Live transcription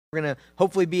We're going to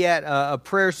hopefully be at a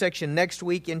prayer section next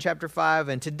week in chapter 5.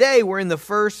 And today we're in the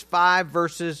first 5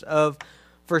 verses of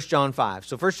 1 John 5.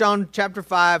 So 1 John chapter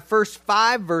 5, first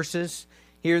 5 verses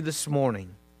here this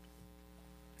morning.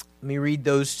 Let me read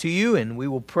those to you and we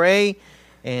will pray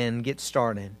and get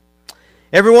started.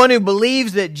 Everyone who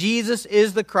believes that Jesus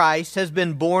is the Christ has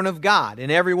been born of God.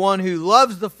 And everyone who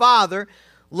loves the Father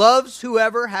loves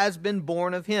whoever has been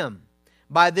born of Him.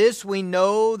 By this we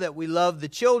know that we love the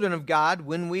children of God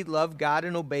when we love God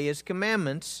and obey His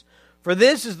commandments. For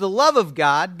this is the love of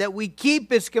God, that we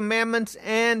keep His commandments,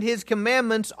 and His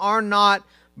commandments are not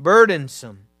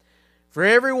burdensome. For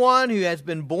everyone who has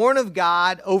been born of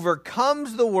God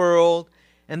overcomes the world,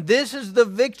 and this is the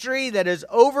victory that has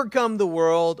overcome the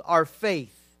world, our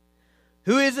faith.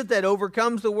 Who is it that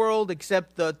overcomes the world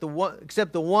except the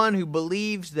one who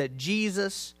believes that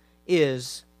Jesus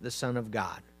is the Son of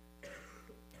God?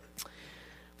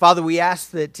 Father, we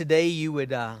ask that today you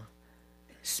would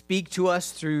speak to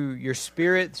us through your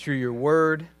Spirit, through your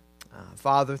Word,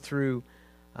 Father, through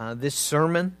this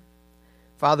sermon.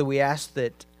 Father, we ask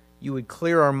that you would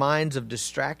clear our minds of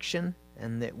distraction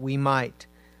and that we might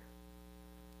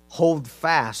hold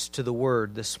fast to the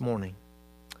Word this morning.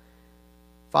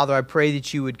 Father, I pray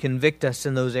that you would convict us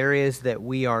in those areas that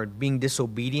we are being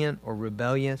disobedient or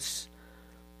rebellious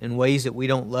in ways that we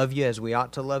don't love you as we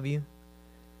ought to love you.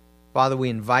 Father, we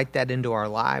invite that into our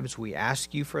lives. We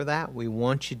ask you for that. We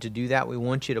want you to do that. We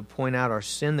want you to point out our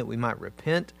sin that we might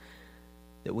repent,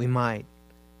 that we might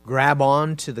grab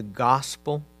on to the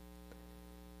gospel.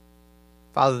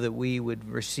 Father, that we would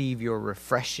receive your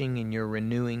refreshing and your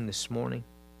renewing this morning.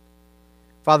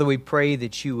 Father, we pray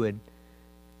that you would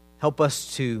help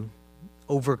us to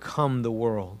overcome the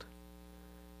world,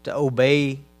 to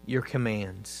obey your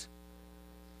commands,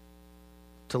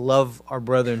 to love our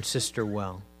brother and sister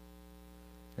well,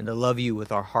 and to love you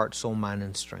with our heart, soul, mind,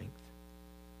 and strength.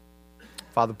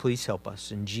 Father, please help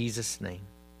us. In Jesus' name,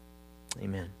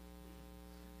 amen.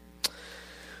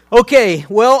 Okay,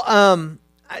 well,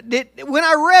 when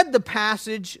I read the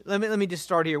passage, let me just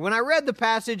start here. When I read the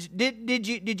passage, did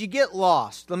you get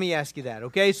lost? Let me ask you that.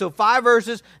 Okay, so 5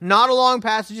 verses, not a long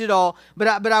passage at all.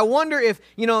 But I wonder if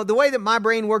the way that my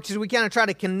brain works is we kind of try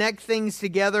to connect things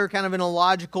together, kind of in a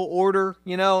logical order. I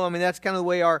mean that's kind of the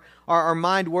way our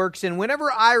mind works. And whenever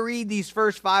I read these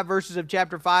first 5 verses of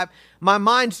chapter 5, my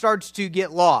mind starts to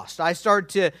get lost. I start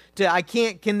to I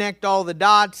can't connect all the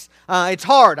dots. It's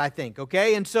hard, I think.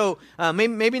 Okay, and so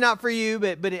maybe not for you,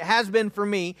 but it has been for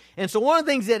me. And so one of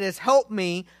the things that has helped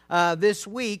me this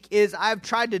week is I've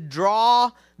tried to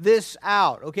draw this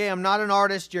out. Okay, I'm not an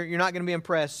artist. You're not going to be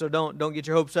impressed, so don't get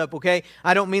your hopes up. Okay,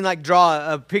 I don't mean like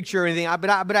draw a picture or anything.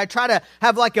 But I try to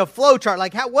have like a flow chart.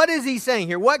 Like what is he saying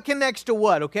here? What connects to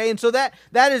what? Okay, and so that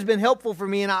has been helpful for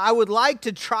me, and I would like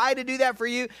to try to do that for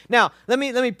you. Now, let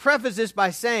me preface this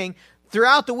by saying,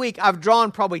 throughout the week, I've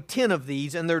drawn probably 10 of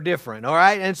these, and they're different, all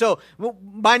right? And so,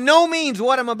 by no means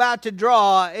what I'm about to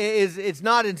draw it's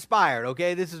not inspired,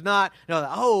 okay? This is not, no.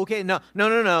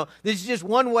 This is just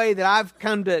one way that I've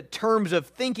come to terms of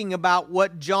thinking about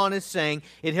what John is saying.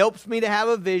 It helps me to have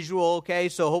a visual, okay?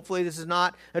 So hopefully this is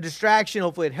not a distraction.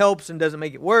 Hopefully it helps and doesn't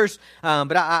make it worse,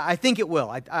 but I think it will.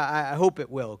 I hope it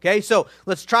will, okay? So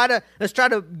let's try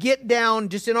to get down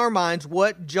just in our minds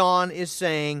what John is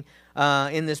saying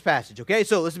in this passage. Okay,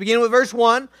 so let's begin with verse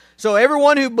 1. So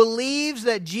everyone who believes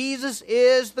that Jesus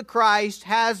is the Christ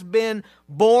has been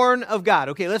born of God.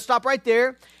 Okay, let's stop right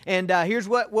there. And here's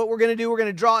what we're going to do. We're going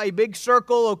to draw a big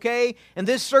circle, okay? And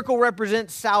this circle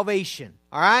represents salvation.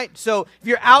 All right? So if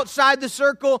you're outside the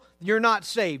circle, you're not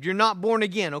saved. You're not born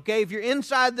again, okay? If you're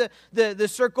inside the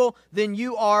circle, then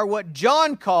you are what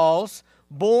John calls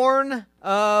born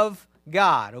of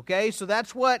God, okay? So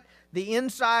that's what the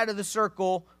inside of the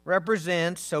circle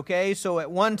represents, okay? So at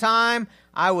one time,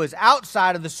 I was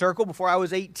outside of the circle before I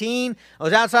was 18. I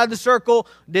was outside the circle,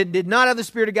 did not have the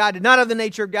Spirit of God, did not have the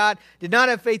nature of God, did not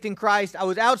have faith in Christ. I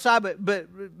was outside, but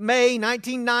May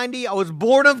 1990, I was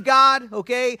born of God,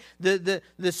 okay? The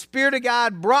Spirit of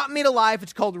God brought me to life.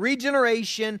 It's called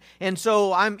regeneration, and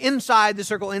so I'm inside the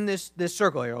circle, in this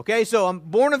circle here, okay? So I'm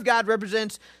born of God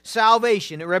represents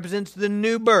salvation. It represents the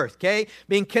new birth, okay?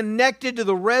 Being connected to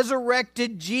the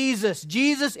resurrected Jesus.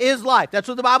 Jesus is life. That's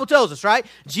what the Bible tells us, right?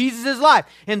 Jesus is life.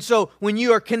 And so when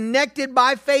you are connected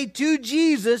by faith to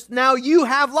Jesus, now you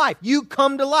have life. You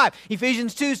come to life.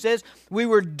 Ephesians 2 says, we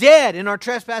were dead in our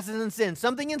trespasses and sins.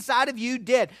 Something inside of you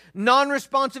dead,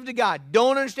 non-responsive to God.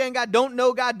 Don't understand God, don't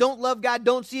know God, don't love God,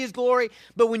 don't see His glory.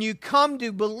 But when you come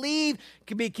to believe,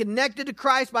 can be connected to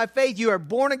Christ by faith. You are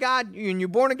born of God, and you're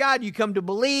born of God, you come to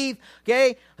believe,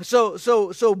 okay?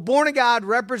 So born of God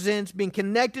represents being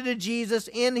connected to Jesus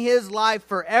in His life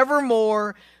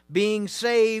forevermore, being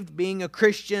saved, being a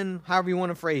Christian, however you want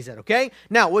to phrase that, okay?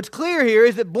 Now, what's clear here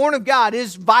is that born of God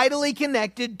is vitally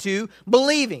connected to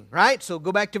believing, right? So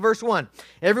go back to verse 1.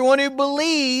 Everyone who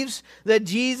believes that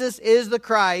Jesus is the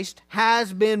Christ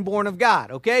has been born of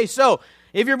God, okay? So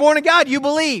if you're born of God, you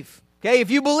believe, okay?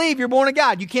 If you believe, you're born of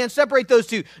God. You can't separate those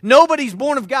two. Nobody's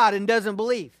born of God and doesn't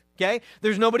believe. Okay?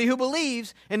 There's nobody who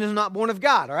believes and is not born of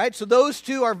God, all right? So those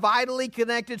two are vitally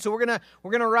connected. So we're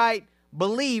going to write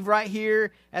believe right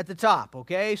here at the top,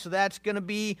 okay? So that's going to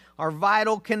be our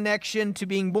vital connection to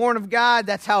being born of God.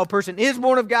 That's how a person is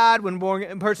born of God. When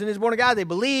a person is born of God, they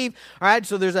believe, all right?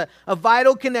 So there's a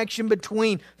vital connection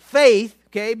between faith,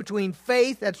 okay, between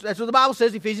faith, that's what the Bible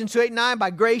says, Ephesians 2:8-9, by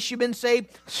grace you've been saved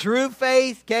through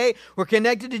faith, okay? We're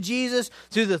connected to Jesus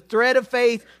through the thread of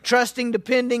faith, trusting,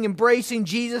 depending, embracing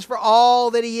Jesus for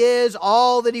all that He is,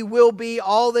 all that He will be,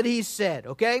 all that He's said,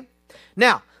 okay?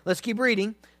 Now, let's keep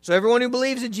reading. So everyone who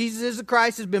believes that Jesus is the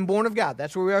Christ has been born of God.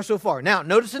 That's where we are so far. Now,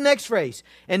 notice the next phrase.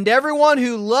 And everyone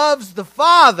who loves the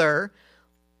Father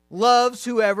loves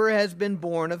whoever has been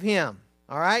born of Him.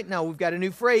 All right, now we've got a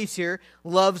new phrase here,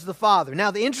 loves the Father.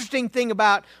 Now, the interesting thing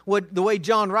about the way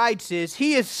John writes is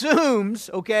he assumes,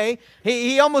 okay,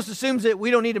 he almost assumes that we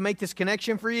don't need to make this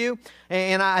connection for you,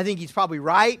 and I think he's probably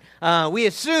right. We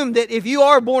assume that if you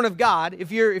are born of God,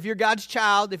 if you're God's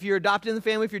child, if you're adopted in the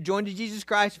family, if you're joined to Jesus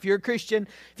Christ, if you're a Christian,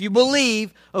 if you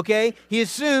believe, okay, he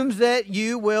assumes that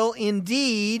you will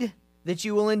indeed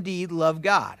love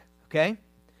God, okay?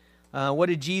 What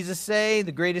did Jesus say?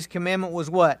 The greatest commandment was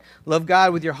what? Love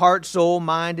God with your heart, soul,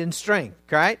 mind, and strength.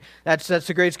 Right? That's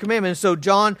the greatest commandment. And so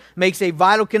John makes a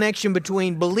vital connection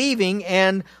between believing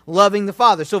and loving the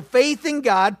Father. So faith in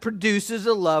God produces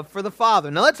a love for the Father.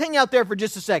 Now let's hang out there for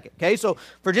just a second. Okay? So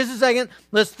for just a second,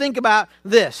 let's think about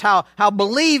this. How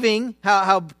believing,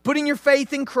 how putting your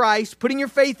faith in Christ, putting your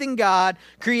faith in God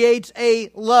creates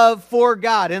a love for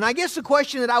God. And I guess the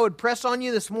question that I would press on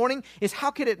you this morning is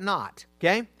how could it not?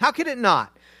 Okay? How could it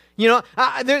not? You know,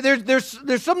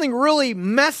 there's something really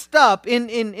messed up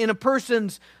in a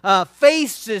person's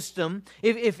faith system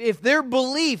if their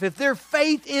belief, if their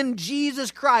faith in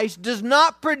Jesus Christ does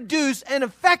not produce an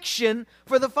affection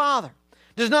for the Father,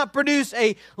 does not produce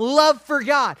a love for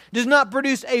God, does not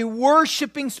produce a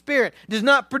worshiping spirit, does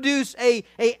not produce a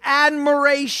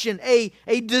admiration,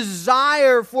 a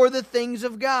desire for the things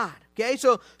of God. Okay,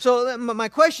 so my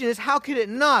question is, how could it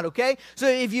not, okay? So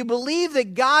if you believe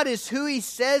that God is who He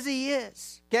says He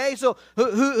is, okay, so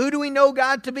who do we know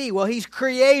God to be? Well, He's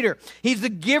Creator. He's the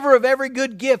giver of every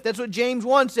good gift. That's what James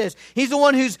 1 says. He's the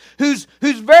one whose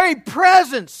very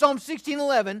presence, Psalm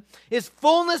 16:11, is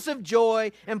fullness of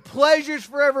joy and pleasures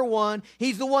for everyone.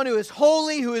 He's the one who is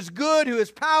holy, who is good, who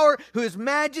is power, who is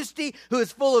majesty, who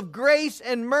is full of grace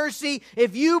and mercy.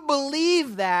 If you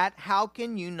believe that, how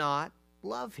can you not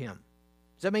love Him?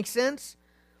 Does that make sense?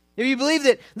 If you believe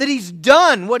that He's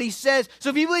done what He says, so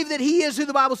if you believe that He is who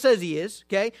the Bible says He is,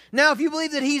 okay? Now if you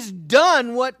believe that He's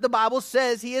done what the Bible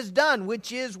says He has done,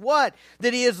 which is what?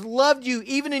 That He has loved you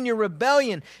even in your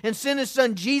rebellion and sent His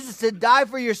Son Jesus to die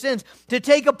for your sins, to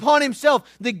take upon Himself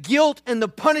the guilt and the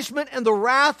punishment and the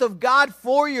wrath of God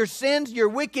for your sins, your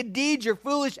wicked deeds, your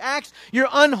foolish acts, your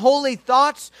unholy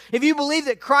thoughts. If you believe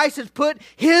that Christ has put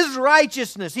His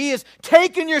righteousness, He has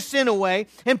taken your sin away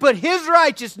and put His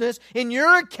righteousness in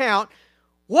your account,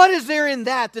 what is there in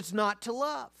that that's not to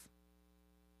love?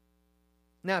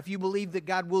 Now, if you believe that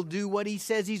God will do what He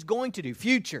says He's going to do,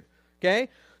 future, okay?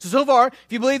 So far, if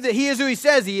you believe that He is who He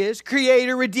says He is,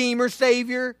 Creator, Redeemer,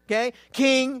 Savior, okay,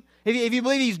 King, if you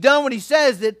believe He's done what He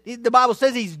says that the Bible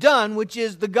says He's done, which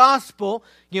is the gospel,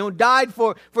 died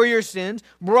for your sins,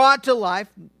 brought to life,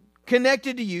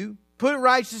 connected to you, put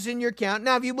righteousness in your account.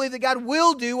 Now, if you believe that God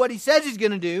will do what He says He's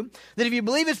going to do, that if you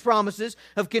believe His promises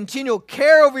of continual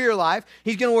care over your life,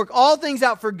 He's going to work all things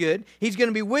out for good. He's going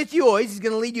to be with you always. He's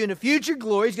going to lead you into future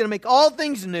glory. He's going to make all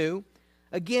things new.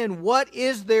 Again, what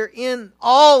is there in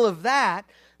all of that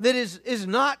that is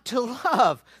not to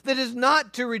love, that is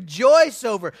not to rejoice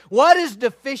over? What is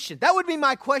deficient? That would be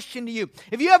my question to you.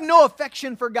 If you have no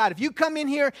affection for God, if you come in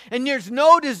here and there's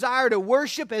no desire to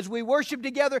worship as we worship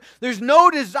together, there's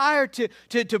no desire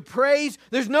to praise,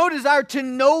 there's no desire to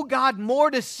know God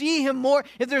more, to see Him more,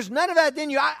 if there's none of that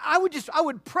in you, I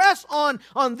would press on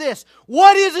this.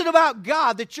 What is it about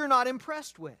God that you're not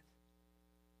impressed with?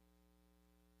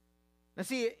 Now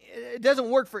see, it doesn't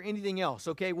work for anything else,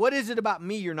 okay? What is it about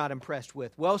me you're not impressed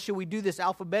with? Well, should we do this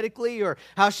alphabetically, or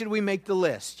how should we make the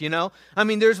list, you know? I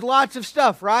mean, there's lots of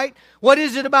stuff, right? What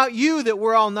is it about you that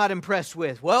we're all not impressed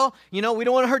with? Well, you know, we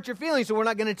don't want to hurt your feelings, so we're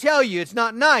not going to tell you. It's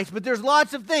not nice, but there's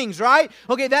lots of things, right?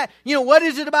 Okay, what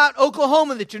is it about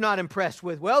Oklahoma that you're not impressed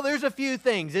with? Well, there's a few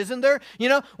things, isn't there? You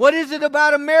know, what is it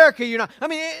about America you're not? I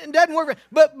mean, it doesn't work,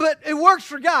 but it works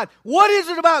for God. What is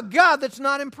it about God that's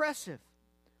not impressive?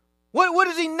 What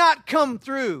does he not come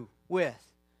through with?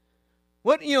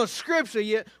 What,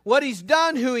 Scripture, what he's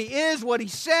done, who he is, what he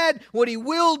said, what he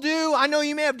will do. I know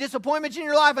you may have disappointments in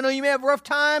your life. I know you may have rough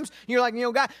times. You're like,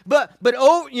 God, but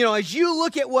as you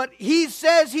look at what he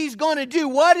says he's going to do,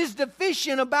 what is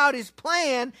deficient about his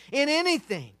plan in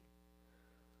anything?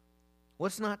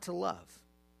 What's not to love?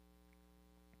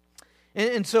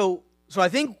 And so I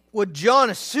think what John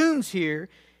assumes here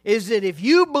is that if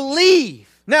you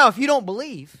believe, now if you don't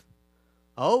believe,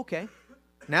 okay.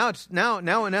 Now there's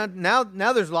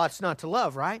lots not to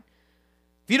love, right?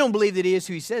 If you don't believe that he is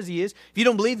who he says he is, if you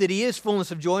don't believe that he is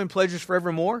fullness of joy and pleasures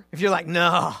forevermore, if you're like,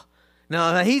 no,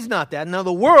 he's not that. Now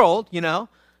the world, now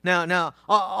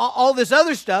all this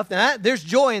other stuff, there's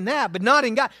joy in that, but not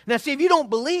in God. Now see, if you don't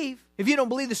believe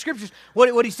the Scriptures,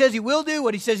 what he says he will do,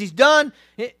 what he says he's done,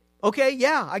 okay,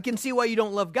 yeah, I can see why you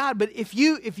don't love God. But if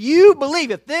you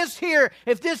believe, if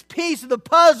this piece of the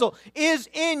puzzle is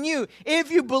in you,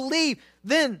 if you believe,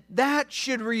 then that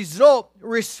should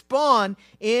respond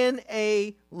in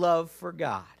a love for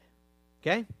God.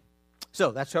 Okay?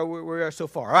 So that's how we are so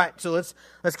far. All right, so let's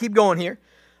keep going here.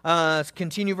 Let's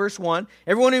continue verse 1.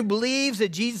 Everyone who believes that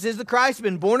Jesus is the Christ has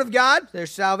been born of God.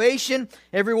 There's salvation.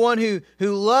 Everyone who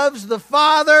loves the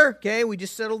Father, okay, we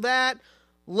just settled that,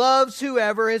 loves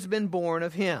whoever has been born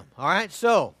of him. All right,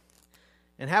 so,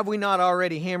 and have we not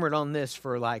already hammered on this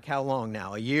for like how long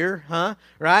now? A year, huh?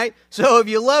 Right? So if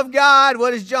you love God,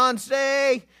 what does John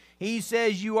say? He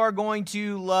says you are going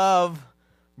to love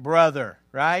brother,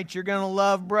 right? You're going to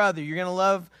love brother. You're going to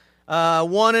love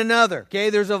one another. Okay,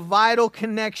 there's a vital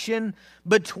connection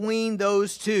between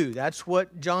those two. That's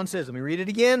what John says. Let me read it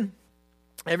again.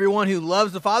 Everyone who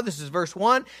loves the Father, this is verse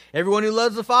 1. Everyone who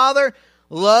loves the Father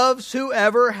loves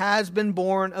whoever has been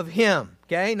born of him.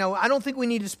 Okay, now I don't think we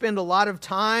need to spend a lot of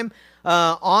time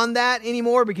on that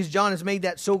anymore, because John has made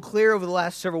that so clear over the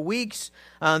last several weeks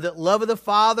that love of the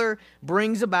Father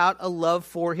brings about a love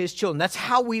for his children. That's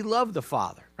how we love the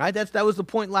Father, right? That was the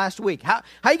point last week. How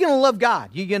are you going to love God?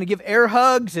 You going to give air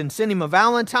hugs and send him a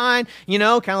Valentine, kind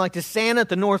of like to Santa at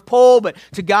the North Pole, but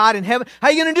to God in heaven? How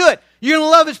are you going to do it? You're going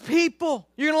to love his people.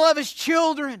 You're going to love his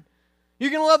children. You're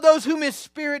going to love those whom his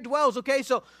Spirit dwells, okay?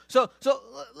 So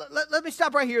let me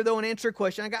stop right here, though, and answer a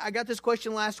question. I got this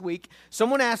question last week.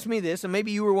 Someone asked me this, and maybe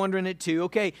you were wondering it too.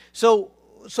 Okay, so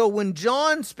when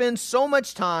John spends so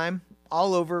much time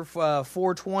all over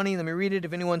 4:20, let me read it.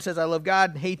 If anyone says, I love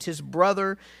God, and hates his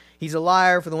brother, he's a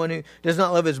liar. For the one who does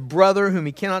not love his brother, whom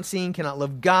he cannot see, and cannot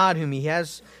love God, whom he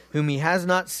has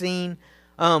not seen.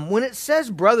 When it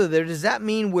says brother there, does that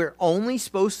mean we're only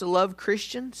supposed to love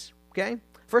Christians? Okay?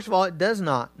 First of all, it does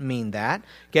not mean that,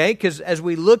 okay? Because as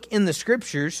we look in the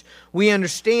Scriptures, we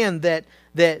understand that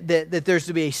there's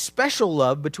to be a special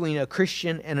love between a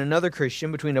Christian and another Christian,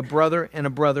 between a brother and a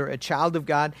brother, a child of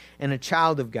God and a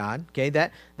child of God, okay?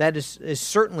 That is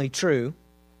certainly true.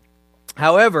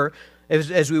 However,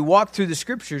 as we walk through the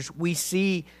Scriptures, we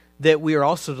see that we are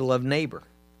also to love neighbor,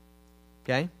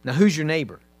 okay? Now, who's your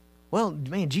neighbor? Well,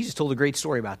 man, Jesus told a great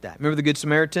story about that. Remember the Good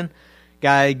Samaritan?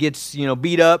 Guy gets,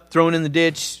 beat up, thrown in the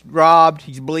ditch, robbed,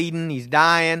 he's bleeding, he's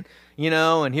dying,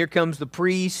 and here comes the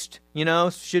priest,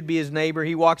 should be his neighbor.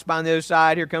 He walks by on the other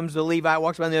side. Here comes the Levite,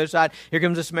 walks by on the other side. Here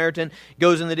comes the Samaritan,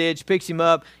 goes in the ditch, picks him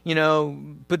up,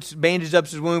 bandages up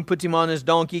his wound, puts him on his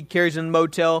donkey, carries him to the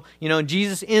motel, and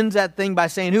Jesus ends that thing by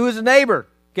saying, who is a neighbor?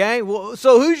 Okay, well,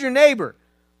 so who's your neighbor?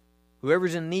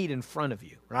 Whoever's in need in front of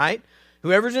you, right?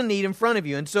 Whoever's in need in front of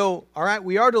you. And so, all right,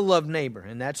 we are to love neighbor,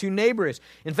 and that's who neighbor is.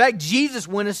 In fact, Jesus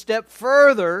went a step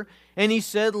further, and he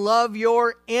said, love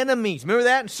your enemies. Remember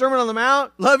that in Sermon on the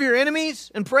Mount? Love your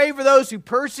enemies and pray for those who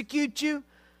persecute you.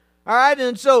 All right,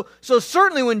 and so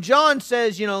certainly when John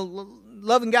says,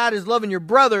 loving God is loving your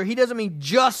brother, he doesn't mean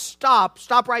just stop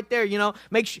right there,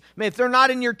 make sure, if they're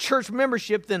not in your church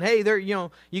membership, then hey, they're,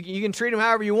 you can treat them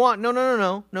however you want. No,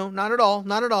 not at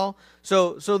all.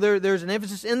 So there's an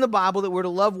emphasis in the Bible that we're to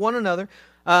love one another.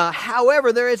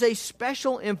 However, there is a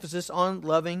special emphasis on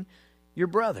loving your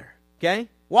brother, okay?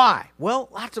 Why? Well,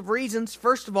 lots of reasons.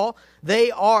 First of all,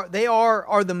 they are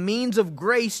the means of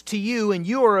grace to you, and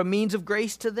you are a means of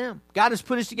grace to them. God has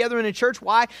put us together in a church.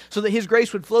 Why? So that His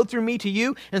grace would flow through me to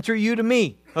you, and through you to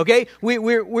me. Okay? We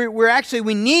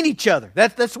need each other.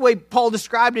 That's the way Paul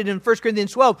described it in 1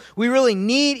 Corinthians 12. We really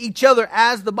need each other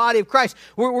as the body of Christ.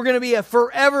 We're going to be a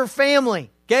forever family.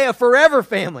 Okay, a forever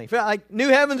family. Like new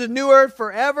heavens and new earth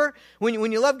forever.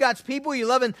 When you love God's people, you're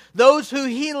loving those who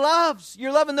He loves.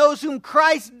 You're loving those whom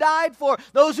Christ died for.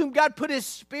 Those whom God put His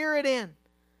Spirit in.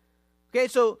 Okay,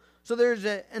 so there's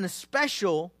an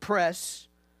special press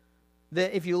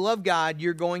that if you love God,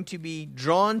 you're going to be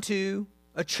drawn to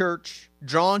a church,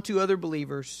 drawn to other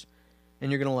believers, and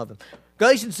you're going to love them.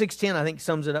 Galatians 6:10, I think,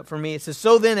 sums it up for me. It says,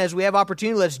 so then, as we have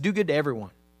opportunity, let's do good to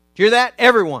everyone. Do you hear that?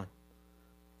 Everyone.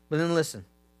 But then listen.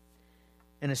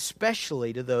 And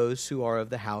especially to those who are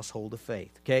of the household of faith.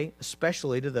 Okay?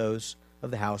 Especially to those of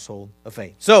the household of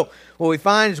faith. So, what we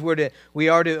find is we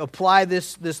are to apply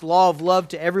this law of love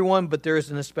to everyone, but there is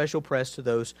an especial press to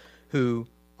those who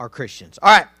are Christians.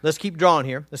 All right, let's keep drawing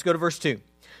here. Let's go to verse 2.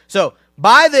 So,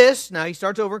 by this, now he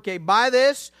starts over, okay, by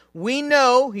this we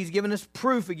know, he's given us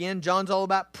proof again. John's all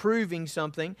about proving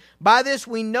something. By this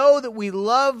we know that we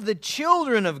love the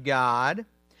children of God,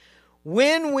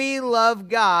 when we love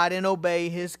God and obey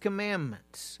His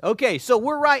commandments. Okay, so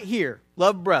we're right here.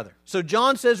 Love brother. So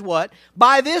John says what?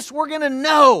 By this we're going to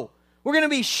know. We're going to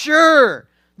be sure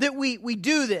that we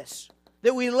do this.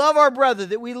 That we love our brother.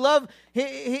 That we love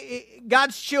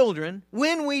God's children.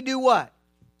 When we do what?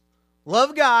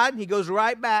 Love God. He goes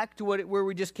right back to where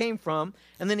we just came from.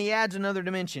 And then he adds another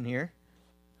dimension here.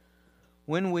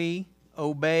 When we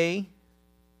obey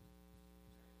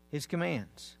His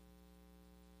commands.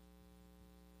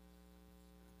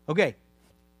 Okay,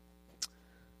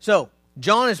 so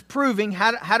John is proving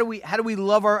how do we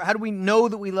know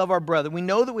that we love our brother? We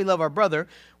know that we love our brother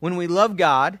when we love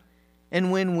God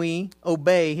and when we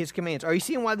obey His commands. Are you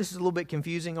seeing why this is a little bit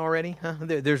confusing already? Huh?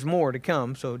 There's more to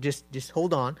come, so just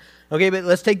hold on. Okay, but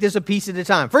let's take this a piece at a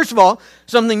time. First of all,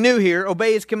 something new here: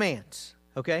 obey His commands.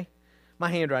 Okay, my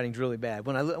handwriting's really bad.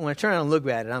 When I turn around and look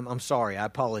at it, I'm sorry. I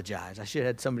apologize. I should have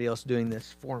had somebody else doing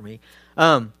this for me.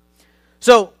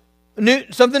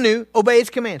 Something new, obey His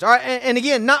commands. All right, and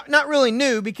again, not really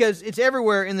new because it's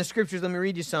everywhere in the Scriptures. Let me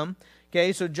read you some.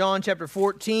 Okay, so John chapter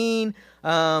 14,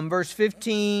 verse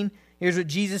 15. Here's what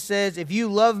Jesus says: if you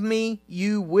love me,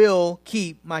 you will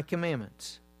keep my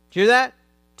commandments. Did you hear that?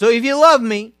 So if you love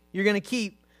me, you're going to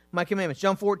keep my commandments.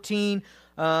 John 14,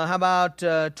 how about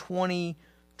 20,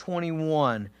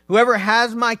 21? Whoever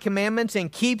has my commandments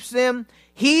and keeps them,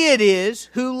 he it is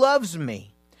who loves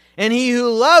me. And he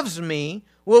who loves me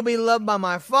will be loved by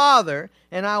my Father,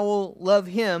 and I will love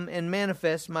him and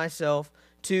manifest myself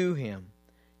to him.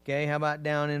 Okay, how about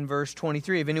down in verse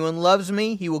 23? If anyone loves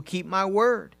me, he will keep my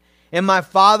word. And my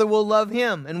Father will love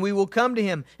him, and we will come to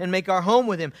him and make our home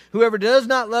with him. Whoever does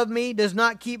not love me does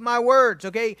not keep my words.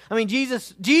 Okay, I mean,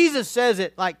 Jesus says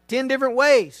it like 10 different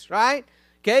ways, right?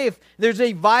 Okay, if there's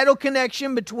a vital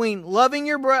connection between loving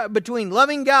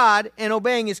God and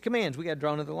obeying His commands. We got to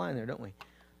draw another line there, don't we?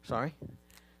 Sorry.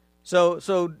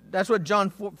 So that's what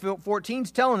John 14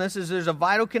 is telling us, is there's a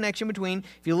vital connection between,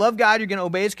 if you love God, you're going to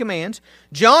obey His commands.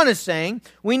 John is saying,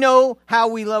 we know how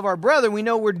we love our brother. We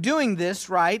know we're doing this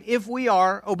right if we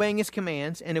are obeying His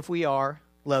commands and if we are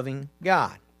loving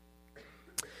God.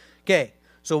 Okay,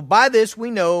 so by this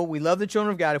we know we love the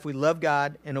children of God if we love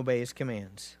God and obey His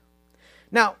commands.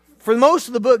 Now, for most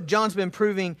of the book, John's been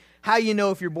proving how you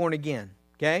know if you're born again.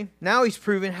 Okay? Now he's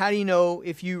proven how do you know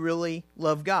if you really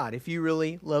love God, if you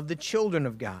really love the children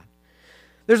of God.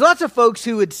 There's lots of folks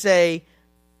who would say,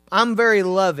 I'm very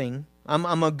loving,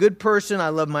 I'm a good person, I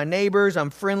love my neighbors,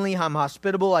 I'm friendly, I'm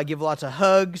hospitable, I give lots of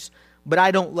hugs, but I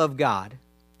don't love God,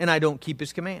 and I don't keep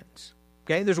His commands.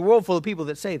 Okay? There's a world full of people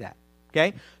that say that.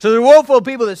 Okay? So there's a world full of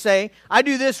people that say, I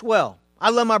do this well, I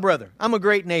love my brother, I'm a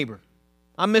great neighbor.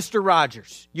 I'm Mr.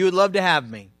 Rogers. You would love to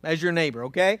have me as your neighbor,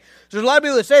 okay? So there's a lot of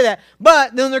people that say that,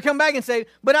 but then they'll come back and say,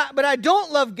 but I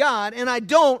don't love God and I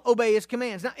don't obey His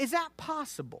commands. Now, is that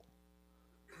possible?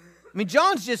 I mean,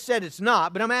 John's just said it's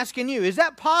not, but I'm asking you, is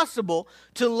that possible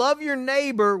to love your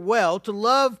neighbor well, to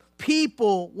love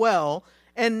people well,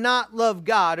 and not love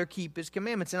God or keep His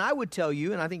commandments? And I would tell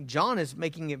you, and I think John is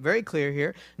making it very clear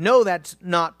here, no, that's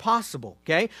not possible,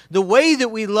 okay? The way that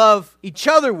we love each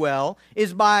other well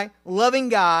is by loving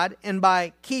God and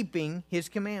by keeping His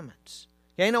commandments.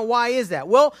 Okay, now why is that?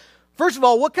 Well, First of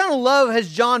all, what kind of love has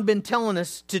John been telling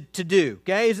us to do?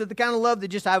 Okay, is it the kind of love that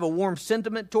just I have a warm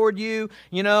sentiment toward you?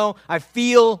 You know, I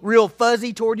feel real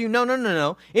fuzzy toward you?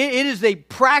 No. It is a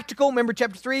practical, remember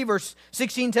chapter 3, verse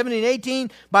 16, 17, 18.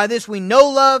 By this we know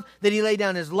love, that he laid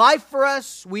down his life for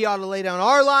us. We ought to lay down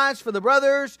our lives for the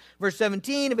brothers. Verse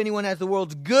 17, if anyone has the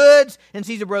world's goods and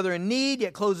sees a brother in need,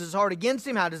 yet closes his heart against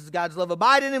him, how does God's love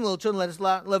abide in him? Little children, let us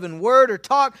love in word or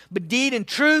talk, but deed and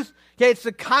truth. Okay, it's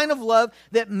the kind of love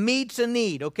that meets a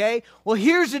need, okay? Well,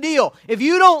 here's the deal. If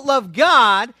you don't love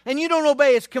God and you don't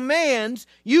obey His commands,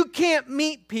 you can't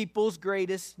meet people's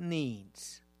greatest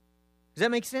needs. Does that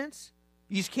make sense?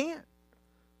 You just can't.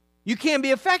 You can't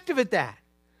be effective at that.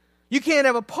 You can't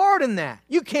have a part in that.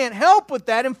 You can't help with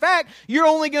that. In fact, you're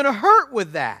only going to hurt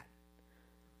with that.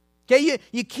 Okay,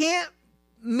 you can't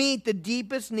meet the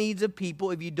deepest needs of people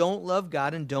if you don't love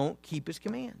God and don't keep His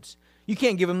commands. You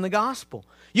can't give them the gospel.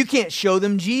 You can't show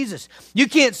them Jesus. You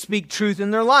can't speak truth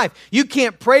in their life. You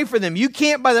can't pray for them. You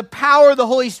can't, by the power of the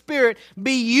Holy Spirit,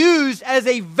 be used as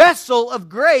a vessel of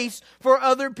grace for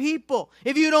other people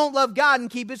if you don't love God and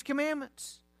keep His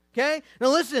commandments. Okay? Now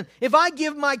listen, if I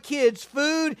give my kids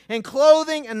food and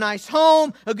clothing, a nice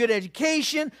home, a good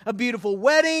education, a beautiful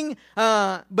wedding,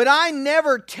 but I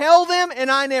never tell them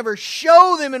and I never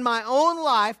show them in my own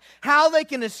life how they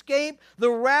can escape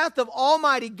the wrath of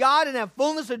Almighty God and have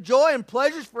fullness of joy and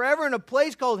pleasures forever in a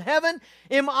place called heaven,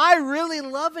 am I really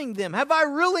loving them? Have I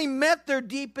really met their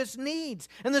deepest needs?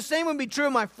 And the same would be true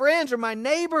of my friends or my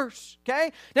neighbors.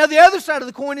 Okay? Now the other side of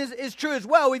the coin is true as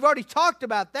well. We've already talked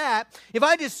about that. If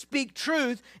I just speak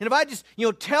truth, and if I just,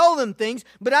 tell them things,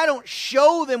 but I don't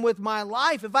show them with my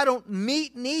life, if I don't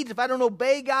meet needs, if I don't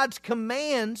obey God's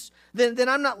commands, then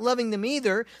I'm not loving them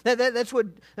either. That's what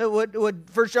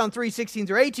 1 John 3, 16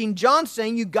 through 18, John's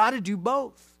saying you got to do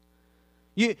both.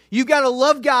 You got to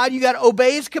love God, you got to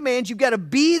obey His commands, you got to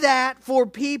be that for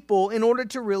people in order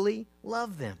to really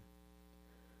love them.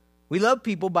 We love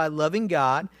people by loving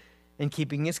God and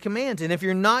keeping His commands. And if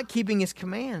you're not keeping His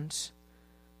commands,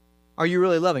 are you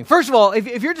really loving? First of all,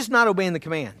 if you're just not obeying the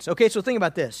commands, okay, so think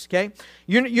about this, okay?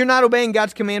 You're not obeying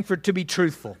God's command to be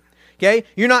truthful, okay?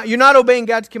 You're not obeying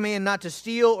God's command not to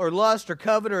steal or lust or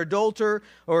covet or adulter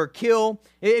or kill.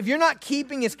 If you're not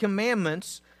keeping His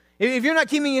commandments, if you're not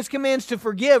keeping His commands to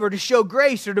forgive or to show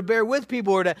grace or to bear with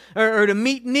people or to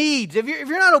meet needs, if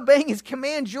you're not obeying His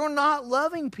commands, you're not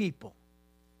loving people.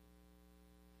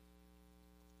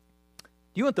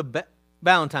 Do you want the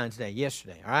Valentine's Day,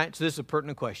 yesterday, all right? So this is a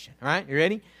pertinent question, all right? You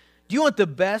ready? Do you want the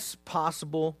best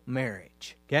possible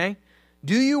marriage, okay?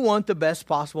 Do you want the best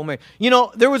possible marriage?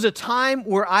 There was a time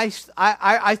where I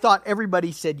thought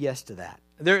everybody said yes to that.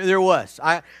 There was.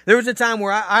 There was a time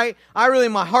where I really,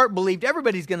 in my heart, believed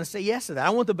everybody's going to say yes to that. I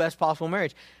want the best possible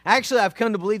marriage. Actually, I've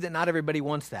come to believe that not everybody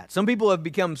wants that. Some people have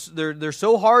become, they're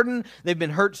so hardened, they've been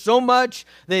hurt so much,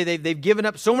 they've given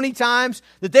up so many times,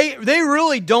 that they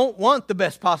really don't want the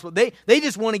best possible. They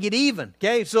just want to get even,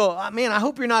 okay? So, man, I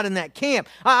hope you're not in that camp.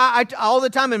 I all the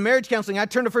time in marriage counseling, I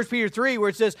turn to 1 Peter 3, where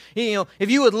it says,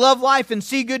 if you would love life and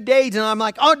see good days, and I'm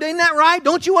like, oh, isn't that right?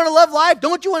 Don't you want to love life?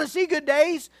 Don't you want to see good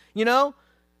days?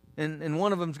 And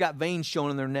one of them's got veins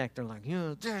showing in their neck. They're like,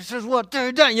 this is what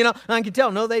they're doing. And I can tell,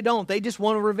 no, they don't. They just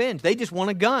want a revenge. They just want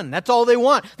a gun. That's all they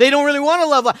want. They don't really want to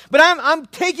love life. But I'm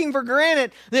taking for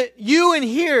granted that you in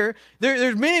here,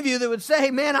 there's many of you that would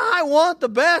say, man, I want the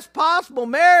best possible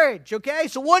marriage, okay?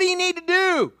 So what do you need to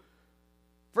do?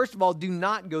 First of all, do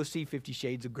not go see 50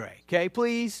 Shades of Grey, okay,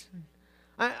 please?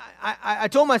 I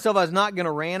told myself I was not going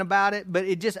to rant about it, but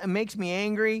it makes me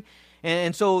angry.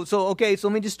 And so let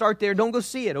me just start there. Don't go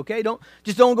see it, okay? Don't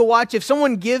go watch. If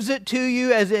someone gives it to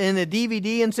you as in a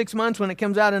DVD in 6 months when it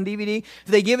comes out on DVD, if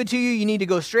they give it to you, you need to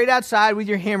go straight outside with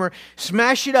your hammer,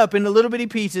 smash it up into little bitty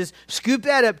pieces, scoop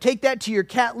that up, take that to your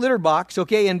cat litter box,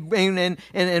 okay, and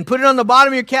put it on the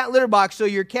bottom of your cat litter box so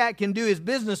your cat can do his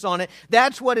business on it.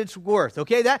 That's what it's worth,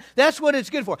 okay? That's what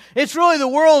it's good for. It's really the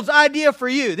world's idea for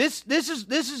you. This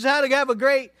is how to have a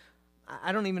great.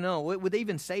 I don't even know. Would they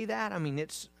even say that? I mean,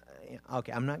 it's.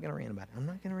 Okay, I'm not going to rant about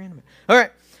it. All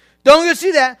right, don't go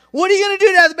see that. What are you going to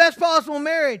do to have the best possible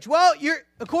marriage? Well,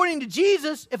 according to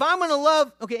Jesus, if I'm going to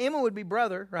love, okay, Emma would be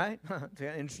brother, right?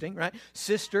 Interesting, right?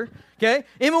 Sister, okay?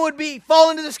 Emma would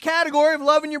fall into this category of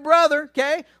loving your brother,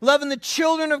 okay? Loving the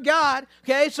children of God,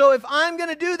 okay? So if I'm going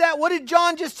to do that, what did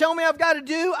John just tell me I've got to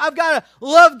do? I've got to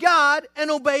love God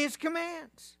and obey His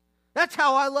commands. That's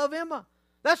how I love Emma.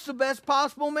 That's the best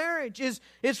possible marriage, is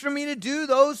for me to do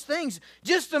those things.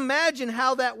 Just imagine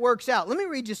how that works out. Let me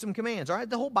read you some commands, all right?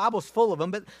 The whole Bible's full of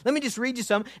them, but let me just read you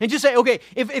some and just say, okay,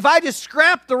 if I just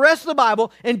scrapped the rest of the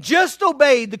Bible and just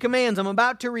obeyed the commands I'm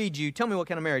about to read you, tell me what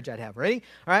kind of marriage I'd have. Ready?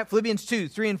 All right, Philippians 2,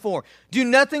 3, and 4. Do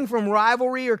nothing from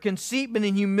rivalry or conceit, but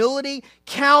in humility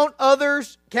count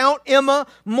Emma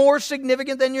more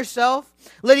significant than yourself.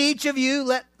 Let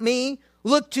me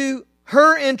look to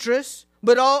her interests,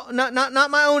 but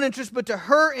not my own interest, but to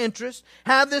her interest.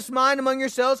 Have this mind among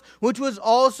yourselves, which was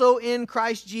also in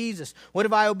Christ Jesus. What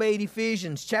have I obeyed?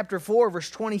 Ephesians chapter 4,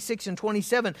 verse 26 and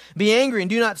 27. Be angry and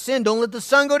do not sin. Don't let the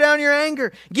sun go down in your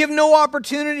anger. Give no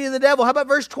opportunity to the devil. How about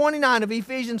verse 29 of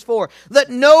Ephesians 4?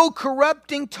 Let no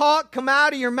corrupting talk come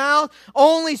out of your mouth,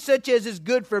 only such as is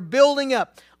good for building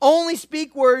up. Only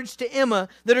speak words to Emma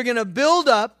that are going to build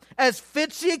up, as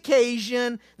fits the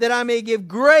occasion, that I may give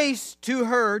grace to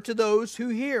her, to those who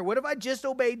hear. What if I just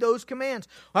obeyed those commands?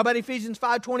 How about Ephesians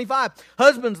 5:25?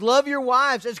 Husbands, love your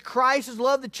wives as Christ has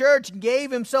loved the church and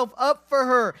gave himself up for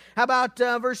her. How about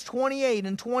verse 28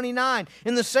 and 29?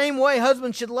 In the same way,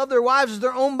 husbands should love their wives as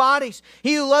their own bodies.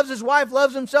 He who loves his wife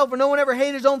loves himself, for no one ever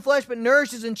hated his own flesh, but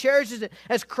nourishes and cherishes it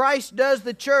as Christ does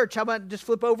the church. How about just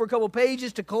flip over a couple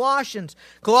pages to Colossians?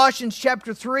 Colossians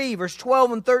chapter 3, verse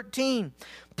 12 and 13.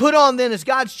 Put on then as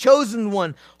God's chosen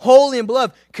one, holy and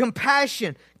beloved,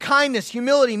 compassion, kindness,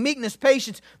 humility, meekness,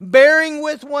 patience, bearing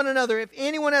with one another. If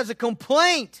anyone has a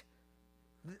complaint,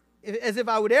 as if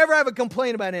I would ever have a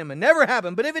complaint about him, it never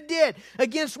happened, but if it did,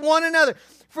 against one another,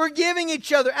 forgiving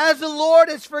each other, as the Lord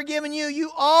has forgiven you,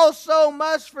 you also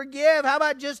must forgive. How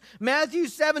about just Matthew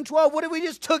 7:12? What if we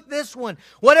just took this one?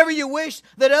 Whatever you wish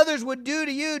that others would do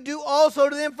to you, do also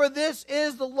to them, for this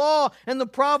is the law and the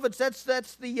prophets. That's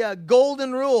the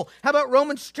golden rule. How about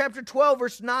Romans chapter 12,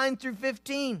 verse 9 through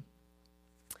 15?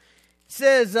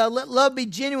 Says, let love be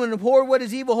genuine, abhor what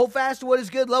is evil, hold fast to what is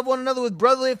good, love one another with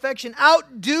brotherly affection,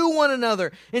 outdo one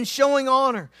another in showing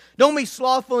honor. Don't be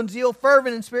slothful in zeal,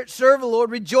 fervent in spirit, serve the Lord,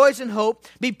 rejoice in hope,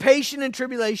 be patient in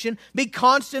tribulation, be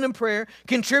constant in prayer,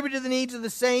 contribute to the needs of the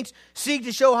saints, seek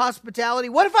to show hospitality.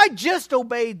 What if I just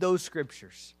obeyed those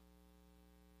scriptures?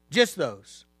 Just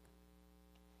those.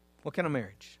 What kind of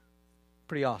marriage?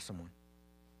 Pretty awesome one.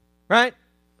 Right?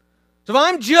 So if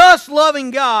I'm just loving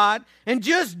God and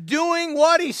just doing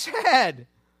what He said,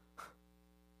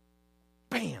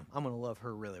 bam, I'm going to love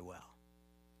her really well.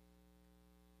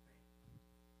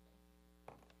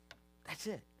 That's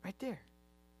it, right there.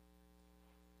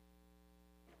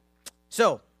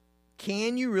 So,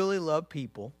 can you really love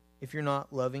people if you're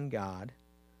not loving God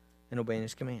and obeying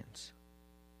His commands?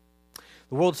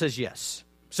 The world says yes.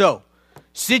 So,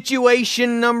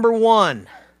 situation number 1.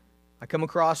 I come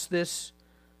across this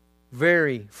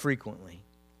very frequently.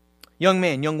 Young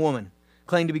man, young woman,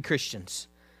 claim to be Christians.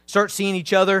 Start seeing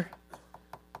each other,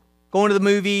 going to the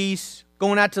movies,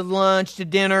 going out to lunch, to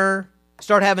dinner,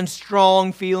 start having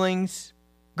strong feelings,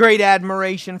 great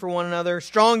admiration for one another,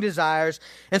 strong desires.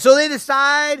 And so they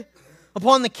decide,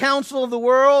 upon the counsel of the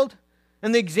world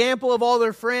and the example of all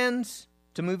their friends,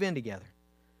 to move in together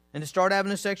and to start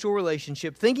having a sexual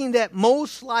relationship, thinking that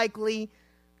most likely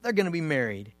they're going to be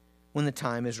married when the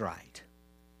time is right.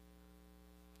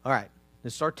 All right,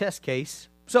 this is our test case.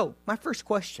 So, my first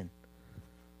question,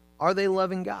 are they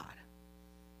loving God?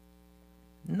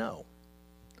 No.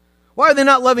 Why are they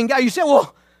not loving God? You say,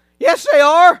 well, yes, they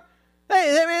are.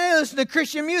 They listen to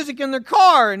Christian music in their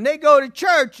car, and they go to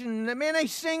church, and man, they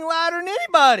sing louder than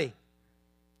anybody.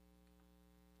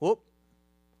 Whoop.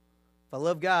 If I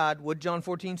love God, what did John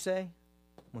 14 say?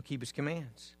 I'm going to keep His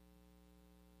commands.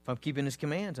 If I'm keeping His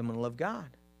commands, I'm going to love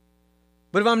God.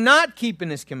 But if I'm not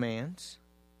keeping His commands,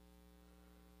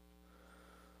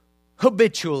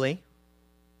 habitually,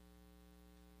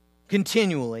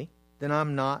 continually, then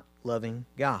I'm not loving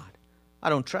God.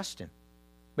 I don't trust Him.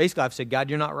 Basically, I've said, God,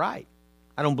 you're not right.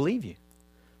 I don't believe you.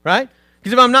 Right?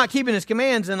 Because if I'm not keeping His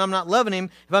commands, then I'm not loving Him.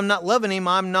 If I'm not loving Him,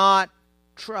 I'm not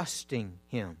trusting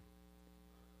Him.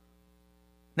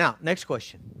 Now, next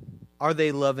question. Are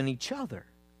they loving each other?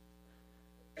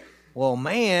 Well,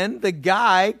 man, the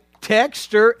guy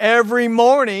texts her every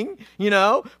morning,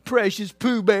 precious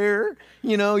Pooh Bear,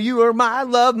 you are my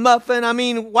love muffin. I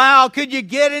mean, wow, could you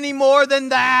get any more than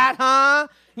that, huh?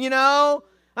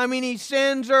 He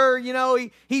sends her,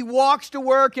 he walks to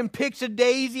work and picks a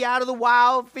daisy out of the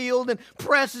wild field and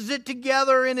presses it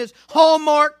together in his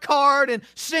Hallmark card and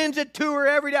sends it to her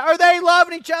every day. Are they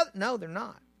loving each other? No, they're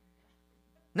not.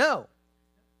 No.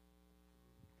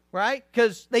 Right?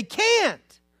 Because they can't.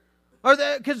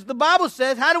 Because the Bible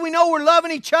says, how do we know we're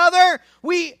loving each other?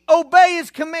 We obey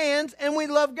His commands and we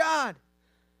love God.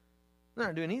 They're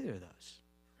not doing either of those.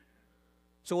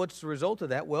 So what's the result of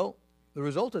that? Well, the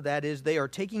result of that is they are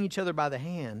taking each other by the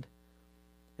hand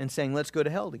and saying, let's go to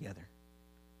hell together.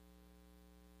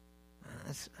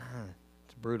 It's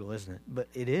brutal, isn't it? But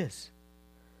it is.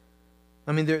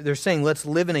 I mean, they're saying, let's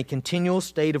live in a continual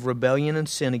state of rebellion and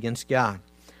sin against God.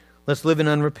 Let's live in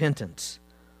unrepentance.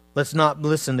 Let's not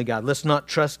listen to God. Let's not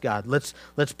trust God. Let's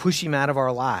push Him out of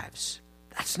our lives.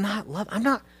 That's not love.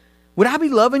 Would I be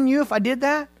loving you if I did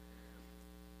that?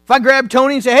 If I grabbed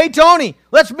Tony and say, hey, Tony,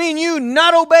 let's me and you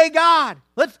not obey God.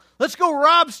 Let's go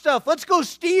rob stuff. Let's go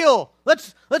steal.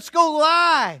 Let's go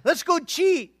lie. Let's go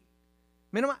cheat.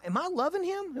 Man, am I loving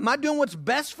him? Am I doing what's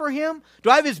best for him?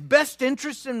 Do I have his best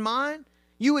interests in mind?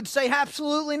 You would say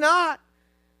absolutely not.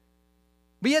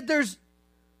 But yet there's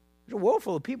a world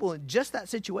full of people in just that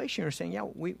situation who are saying, yeah,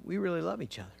 we really love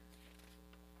each other.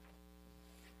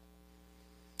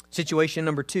 Situation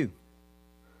number 2.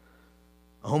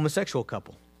 A homosexual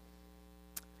couple.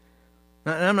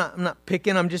 Now, and I'm not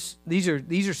picking. These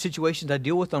are situations I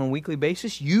deal with on a weekly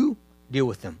basis. You deal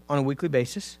with them on a weekly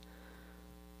basis.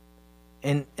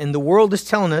 And the world is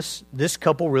telling us this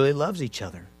couple really loves each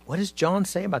other. What does John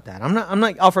say about that? I'm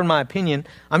not offering my opinion.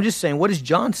 I'm just saying, what does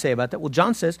John say about that? Well,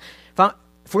 John says,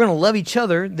 if we're going to love each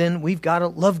other, then we've got to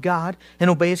love God and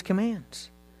obey His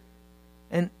commands.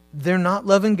 And they're not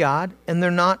loving God and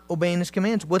they're not obeying His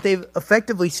commands. What they've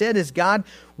effectively said is, God,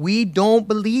 we don't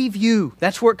believe you.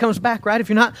 That's where it comes back, right? If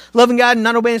you're not loving God and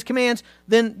not obeying His commands,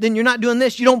 then you're not doing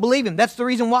this. You don't believe Him. That's the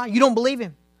reason why. You don't believe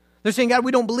Him. They're saying, God,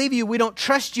 we don't believe you. We don't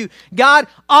trust you. God,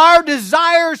 our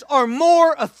desires are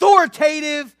more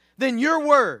authoritative than your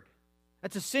word.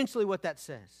 That's essentially what that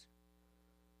says.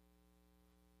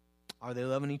 Are they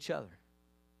loving each other?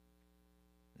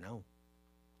 No.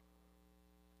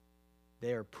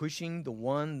 They are pushing the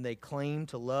one they claim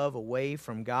to love away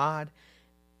from God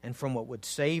and from what would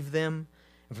save them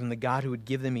and from the God who would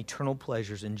give them eternal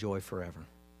pleasures and joy forever.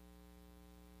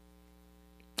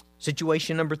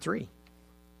 Situation number 3.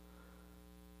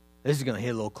 This is going to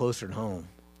hit a little closer to home.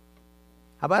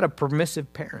 How about a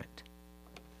permissive parent?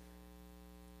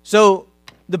 So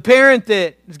the parent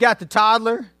that has got the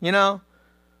toddler,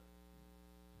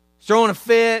 throwing a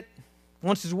fit,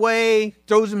 wants his way,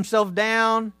 throws himself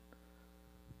down.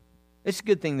 It's a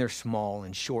good thing they're small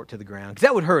and short to the ground, because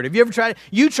that would hurt. Have you ever tried it?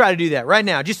 You try to do that right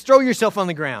now. Just throw yourself on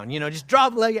the ground. Just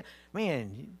drop a leg.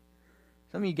 Man,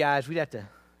 some of you guys, we'd have to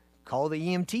call the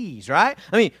EMTs, right?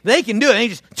 I mean, they can do it. They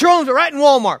just throw them right in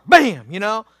Walmart. Bam,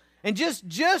 And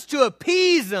just to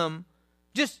appease them,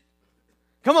 just,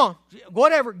 come on,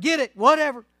 whatever, get it,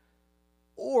 whatever.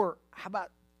 Or how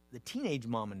about the teenage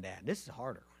mom and dad? This is a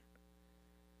harder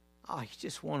one. Oh, you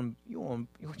just want your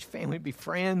family to be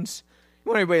friends. You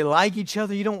want everybody to like each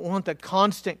other. You don't want the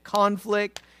constant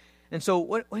conflict. And so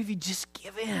what if you just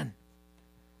give in?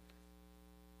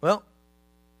 Well,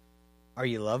 are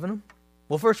you loving them?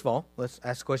 Well, first of all, let's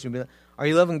ask the question, are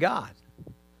you loving God?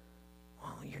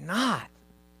 Well, you're not.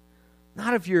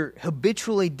 Not if you're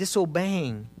habitually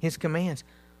disobeying His commands.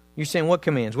 You're saying, what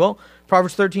commands? Well,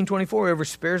 Proverbs 13:24, whoever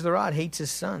spares the rod hates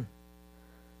his son.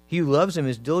 He who loves him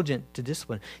is diligent to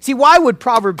discipline. See, why would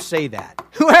Proverbs say that?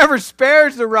 Whoever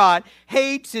spares the rod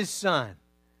hates his son.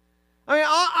 I mean,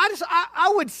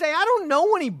 I would say I don't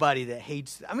know anybody that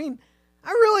hates. I mean, I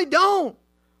really don't.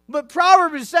 But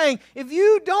Proverbs is saying, if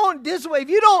you don't disobey, if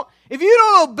you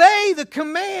don't obey the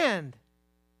command,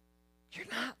 you're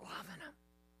not loving him.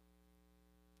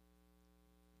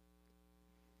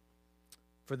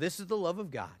 For this is the love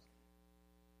of God.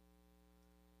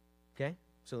 Okay?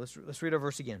 So let's read our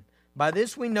verse again. By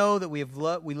this we know that we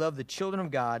love the children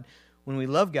of God when we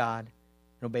love God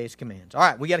and obey His commands. All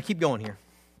right, we got to keep going here.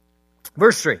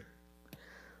 Verse 3.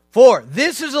 For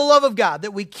this is the love of God,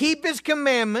 that we keep His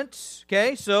commandments.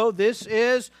 Okay, so this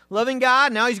is loving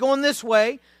God. Now He's going this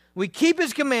way. We keep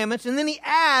His commandments, and then He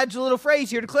adds a little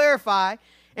phrase here to clarify,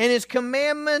 and His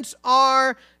commandments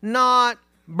are not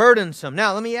burdensome.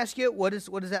 Now, let me ask you, what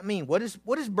does that mean? What is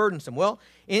burdensome? Well,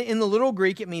 in the literal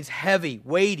Greek, it means heavy,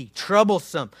 weighty,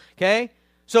 troublesome. Okay?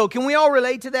 So can we all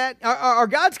relate to that? Are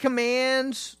God's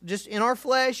commands, just in our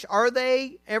flesh, are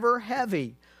they ever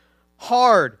heavy,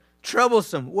 hard,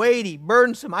 troublesome, weighty,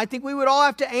 burdensome? I think we would all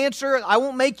have to answer. I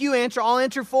won't make you answer. I'll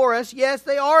answer for us. Yes,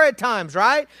 they are at times,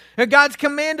 right? God's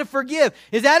command to forgive.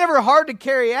 Is that ever hard to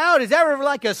carry out? Is that ever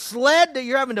like a sled that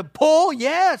you're having to pull?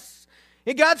 Yes.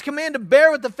 God's command to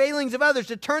bear with the failings of others,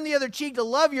 to turn the other cheek, to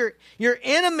love your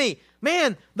enemy.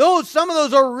 Man, some of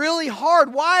those are really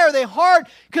hard. Why are they hard?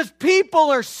 Because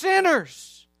people are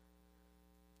sinners.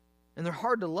 And they're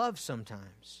hard to love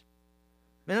sometimes.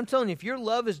 Man, I'm telling you, if your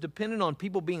love is dependent on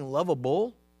people being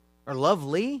lovable or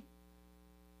lovely,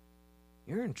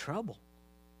 you're in trouble.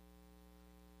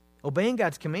 Obeying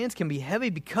God's commands can be heavy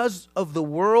because of the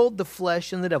world, the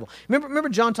flesh, and the devil. Remember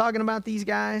John talking about these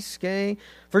guys? Okay,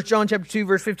 1 John chapter 2,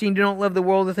 verse 15, do not love the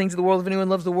world, the things of the world. If anyone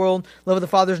loves the world, love of the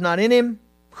Father is not in him.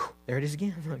 There it is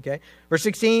again. Okay. Verse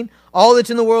 16, all that's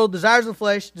in the world, desires of the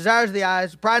flesh, desires of the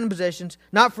eyes, pride and possessions,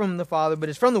 not from the Father, but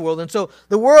is from the world. And so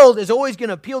the world is always going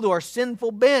to appeal to our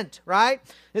sinful bent, right?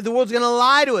 The world's going to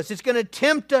lie to us. It's going to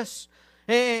tempt us.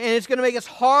 And it's going to make us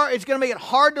hard. It's going to make it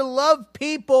hard to love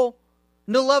people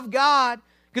and to love God.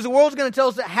 Because the world's going to tell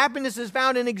us that happiness is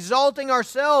found in exalting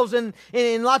ourselves and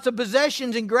in lots of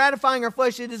possessions and gratifying our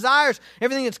fleshly desires.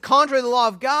 Everything that's contrary to the law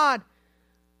of God.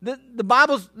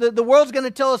 The world's going to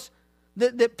tell us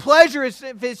that pleasure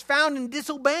is found in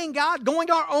disobeying God, going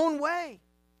our own way.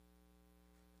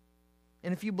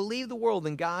 And if you believe the world,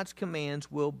 then God's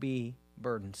commands will be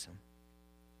burdensome.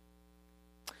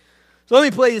 So let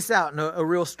me play this out in a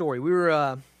real story. We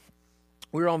were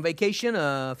on vacation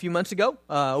a few months ago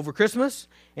over Christmas,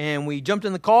 and we jumped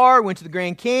in the car, went to the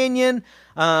Grand Canyon.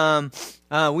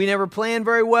 We never planned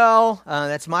very well.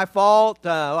 That's my fault.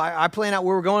 I plan out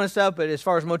where we're going and stuff, but as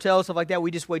far as motels, stuff like that, we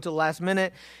just wait till the last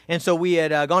minute. And so we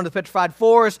had gone to the Petrified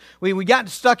Forest. We got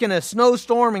stuck in a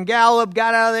snowstorm in Gallup,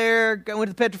 got out of there, went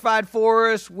to the Petrified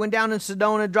Forest, went down in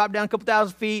Sedona, dropped down a couple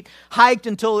thousand feet, hiked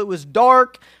until it was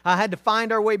dark. Had to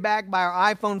find our way back by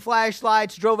our iPhone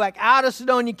flashlights, drove back out of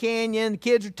Sedona Canyon. The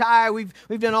kids are tired.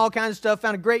 We've done all kinds of stuff,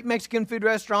 found a great Mexican food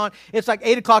restaurant. It's like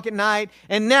 8 o'clock at night,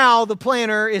 and now the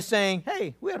planner is saying,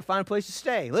 hey, we got to find a place to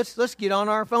stay. Let's get on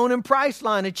our phone and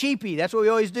Priceline, a cheapie. That's what we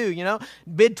always do,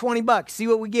 bid $20, see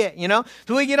what we get,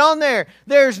 So we get on there.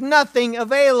 There's nothing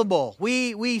available.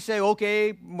 We say,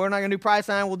 okay, we're not going to do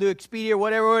Priceline. We'll do Expedia or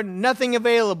whatever. Nothing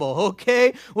available.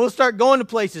 Okay, we'll start going to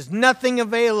places. Nothing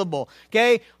available.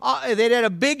 Okay, they'd had a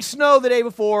big snow the day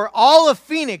before. All of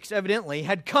Phoenix, evidently,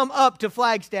 had come up to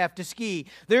Flagstaff to ski.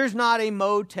 There's not a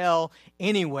motel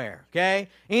anywhere, okay?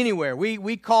 Anywhere.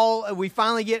 We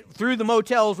finally get through the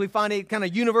motels. We find a kind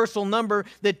of universal number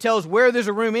that tells where there's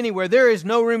a room anywhere. There is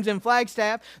no rooms in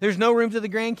Flagstaff. There's no rooms at the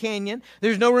Grand Canyon.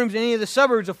 There's no rooms in any of the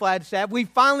suburbs of Flagstaff. We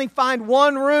finally find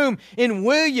one room in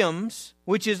Williams,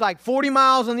 which is like 40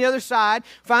 miles on the other side.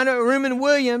 Find a room in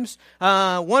Williams,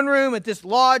 one room at this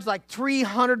lodge, like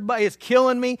 $300. It's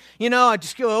killing me. I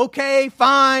just go, okay,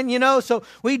 fine, So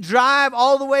we drive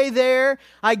all the way there.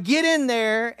 I get in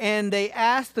there, and they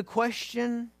ask the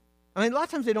question. I mean, a lot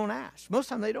of times they don't ask. Most of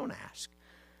the time they don't ask.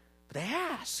 But they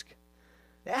ask.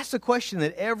 They ask the question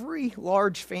that every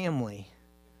large family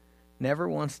never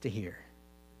wants to hear.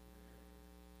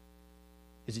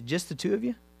 Is it just the two of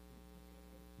you?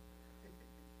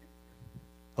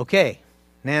 Okay,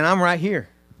 man, I'm right here.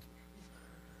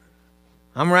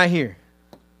 I'm right here.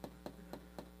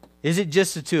 Is it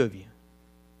just the two of you?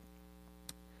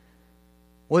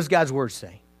 What does God's Word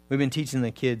say? We've been teaching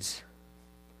the kids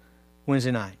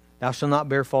Wednesday night. Thou shalt not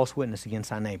bear false witness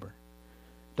against thy neighbor.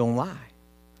 Don't lie.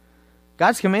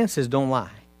 God's command says don't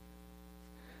lie.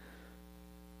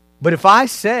 But if I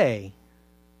say,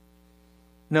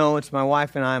 no, it's my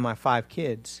wife and I and my 5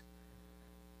 kids,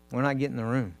 we're not getting the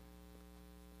room.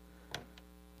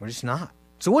 We're just not.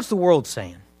 So what's the world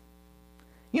saying?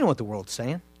 You know what the world's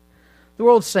saying. The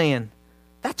world's saying,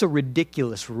 that's a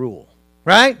ridiculous rule,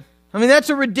 right? I mean,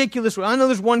 that's a ridiculous rule. I know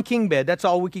there's one king bed. That's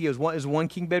all we could get is one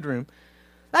king bedroom.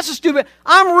 That's a stupid.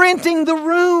 I'm renting the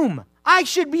room. I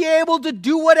should be able to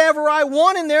do whatever I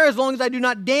want in there as long as I do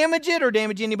not damage it or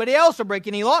damage anybody else or break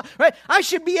any law, right? I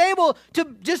should be able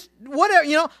to just whatever,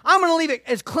 I'm going to leave it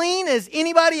as clean as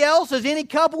anybody else, as any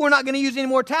couple. We're not going to use any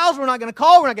more towels. We're not going to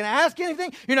call. We're not going to ask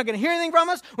anything. You're not going to hear anything from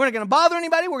us. We're not going to bother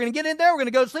anybody. We're going to get in there. We're going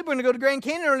to go to sleep. We're going to go to Grand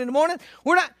Canyon early in the morning.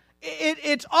 We're not,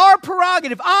 it's our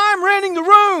prerogative. I'm renting the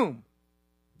room,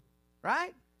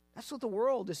 right? That's what the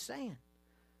world is saying.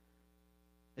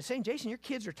 It's saying, Jason, your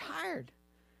kids are tired.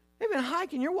 They've been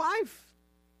hiking. Your wife,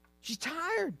 she's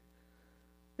tired.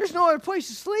 There's no other place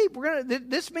to sleep.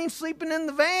 This means sleeping in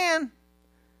the van.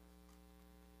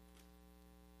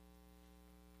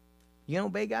 You gonna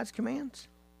obey God's commands?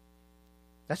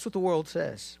 That's what the world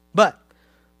says. But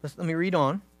let me read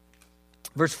on.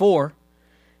 Verse 4.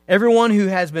 Everyone who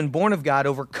has been born of God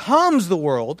overcomes the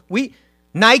world.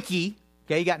 Nike.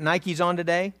 Okay, you got Nikes on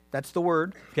today. That's the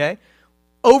word. Okay.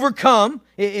 Overcome,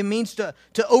 it means to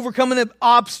overcome an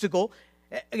obstacle.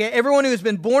 Everyone who has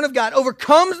been born of God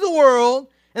overcomes the world,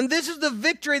 and this is the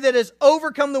victory that has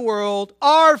overcome the world,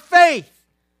 our faith.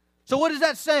 So what is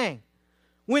that saying?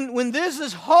 When this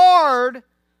is hard,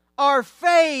 our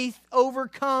faith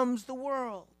overcomes the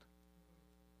world.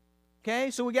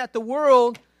 Okay, so we got the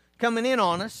world coming in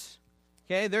on us.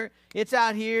 Okay, it's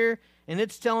out here, and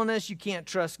it's telling us you can't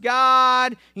trust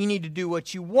God, you need to do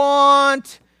what you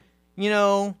want.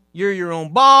 you're your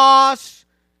own boss.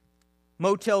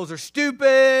 Motels are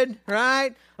stupid,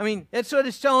 right? I mean, that's what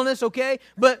it's telling us, okay?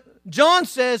 But John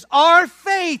says our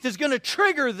faith is going to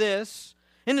trigger this,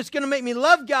 and it's going to make me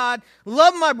love God,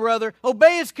 love my brother,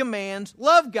 obey His commands,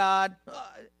 love God.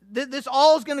 This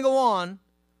all is going to go on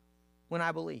when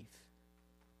I believe.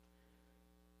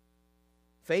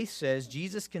 Faith says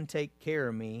Jesus can take care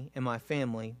of me and my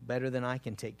family better than I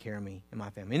can take care of me and my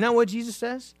family. Isn't that what Jesus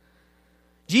says?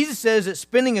 Jesus says that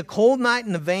spending a cold night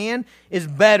in the van is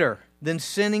better than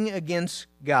sinning against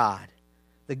God,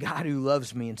 the God who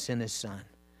loves me and sent His Son.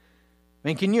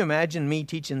 Man, can you imagine me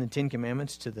teaching the 10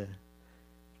 Commandments to the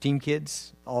teen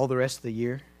kids all the rest of the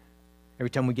year? Every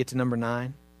time we get to number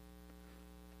 9.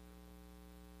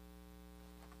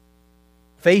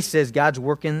 Faith says God's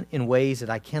working in ways that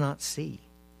I cannot see,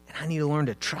 and I need to learn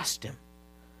to trust Him.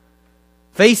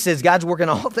 Faith says God's working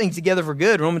all things together for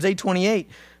good. Romans 8:28.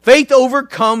 Faith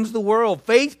overcomes the world.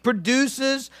 Faith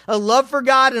produces a love for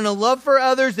God and a love for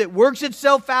others that works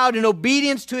itself out in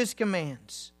obedience to His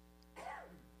commands.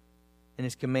 And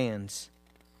His commands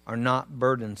are not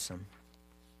burdensome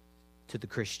to the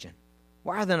Christian.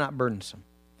 Why are they not burdensome?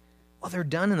 Well, they're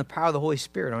done in the power of the Holy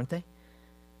Spirit, aren't they?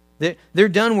 They're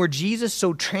done where Jesus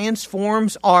so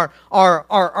transforms our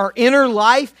inner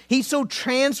life. He so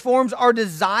transforms our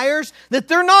desires that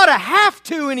they're not a have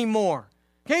to anymore.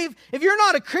 Okay? If you're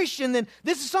not a Christian, then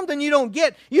this is something you don't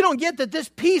get. You don't get that this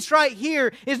peace right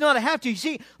here is not a have to. You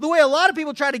see, the way a lot of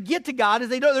people try to get to God is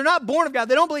they're not born of God.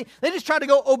 They don't believe. They just try to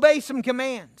go obey some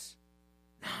commands.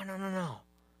 No.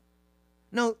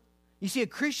 No, you see, a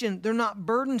Christian, they're not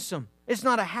burdensome. It's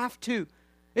not a have to.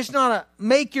 It's not a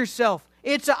make yourself.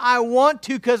 It's a I want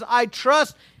to because I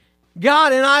trust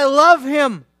God and I love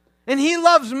Him and He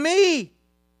loves me.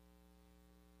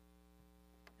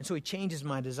 And so He changes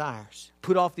my desires.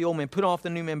 Put off the old man, put off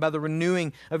the new man by the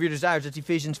renewing of your desires. That's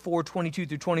Ephesians 4:22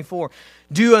 through 24.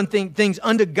 Do things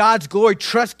unto God's glory.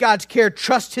 Trust God's care.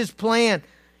 Trust His plan.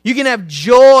 You can have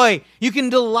joy. You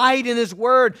can delight in His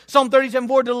word. Psalm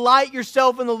 37:4, delight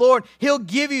yourself in the Lord. He'll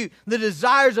give you the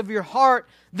desires of your heart.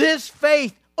 This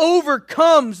faith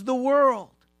overcomes the world.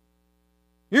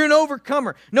 You're an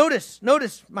overcomer. Notice,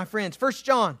 my friends, 1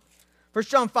 John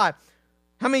 5.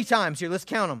 How many times here? Let's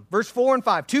count them. Verse 4 and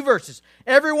 5, 2 verses.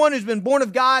 Everyone who's been born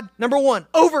of God, number 1,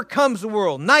 overcomes the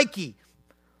world. Nike,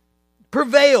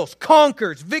 prevails,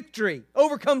 conquers, victory,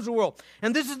 overcomes the world.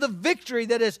 And this is the victory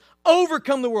that has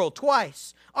overcome the world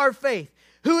twice. Our faith.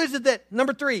 Who is it that,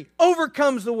 number 3,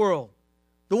 overcomes the world?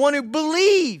 The one who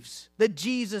believes that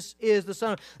Jesus is the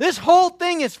Son of God. This whole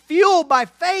thing is fueled by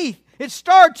faith. It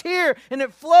starts here and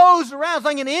it flows around. It's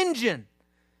like an engine.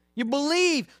 You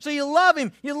believe, so you love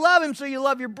Him. You love Him, so you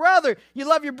love your brother. You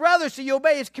love your brother, so you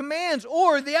obey His commands.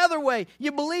 Or the other way,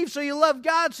 you believe, so you love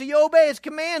God, so you obey His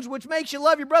commands, which makes you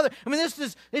love your brother. I mean,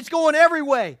 it's going every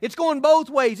way. It's going both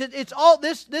ways. It's all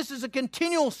this is a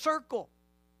continual circle.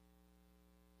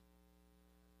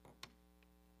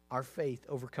 Our faith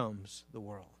overcomes the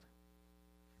world.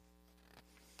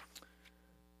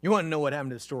 You want to know what happened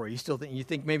to the story? You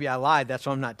think maybe I lied, that's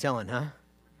why I'm not telling, huh?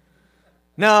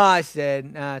 No, I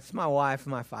said, it's my wife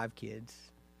and my 5 kids.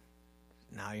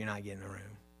 No, you're not getting a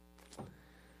room.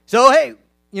 So, hey,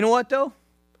 you know what, though?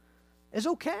 It's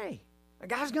okay.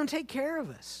 God's going to take care of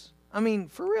us. I mean,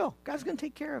 for real, God's going to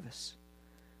take care of us.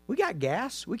 We got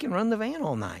gas. We can run the van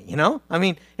all night, you know? I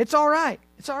mean, it's all right.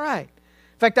 It's all right.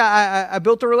 In fact, I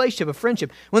built a relationship, a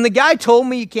friendship. When the guy told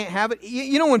me you can't have it,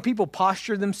 you know when people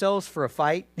posture themselves for a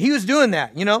fight? He was doing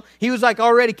that, you know? He was like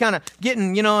already kind of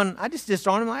getting, you know, and I just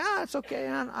disarmed him like, it's okay,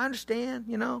 I understand,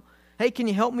 you know? Hey, can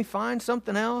you help me find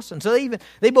something else? And so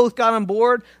they both got on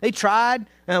board. They tried.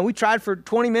 We tried for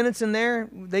 20 minutes in there.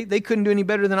 They couldn't do any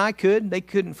better than I could. They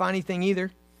couldn't find anything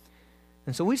either.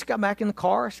 And so we just got back in the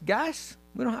car. I said, guys,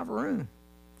 we don't have a room.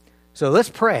 So let's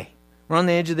pray. We're on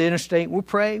the edge of the interstate. We'll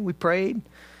pray. We prayed.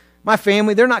 My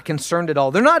family, they're not concerned at all.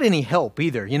 They're not any help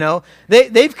either, you know. You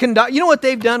know what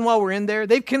they've done while we're in there?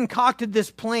 They've concocted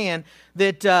this plan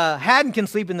that Haddon can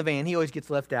sleep in the van. He always gets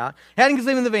left out. Haddon can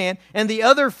sleep in the van. And the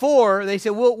other 4, they said,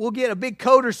 we'll get a big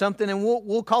coat or something and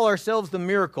we'll call ourselves the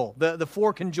miracle, the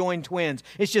 4 conjoined twins.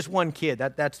 It's just one kid.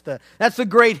 That's the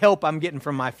great help I'm getting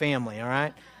from my family, all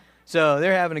right? So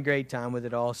they're having a great time with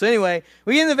it all. So anyway,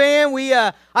 we get in the van.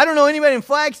 I don't know anybody in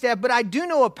Flagstaff, but I do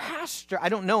know a pastor. I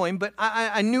don't know him, but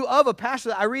I knew of a pastor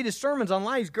that I read his sermons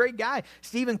online. He's a great guy.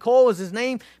 Stephen Cole is his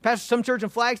name. Pastor some church in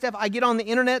Flagstaff. I get on the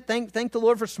internet. Thank the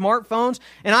Lord for smartphones.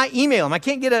 And I email him. I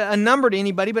can't get a number to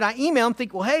anybody, but I email him.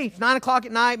 Think, well, hey, it's 9 o'clock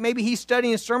at night. Maybe he's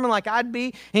studying his sermon like I'd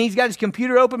be, and he's got his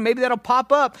computer open. Maybe that'll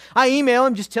pop up. I email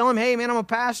him. Just tell him, hey, man, I'm a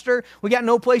pastor. We got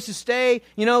no place to stay.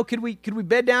 Could we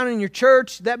bed down in your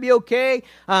church? That'd be okay.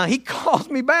 He calls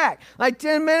me back. Like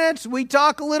 10 minutes, we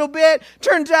talk a little bit.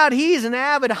 Turns out he's an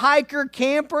avid hiker,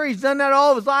 camper. He's done that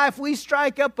all of his life. We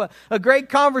strike up a great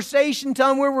conversation,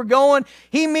 tell him where we're going.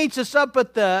 He meets us up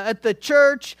at the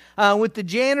church with the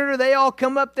janitor. They all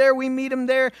come up there. We meet him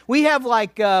there. We have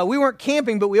we weren't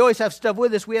camping, but we always have stuff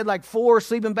with us. We had 4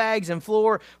 sleeping bags and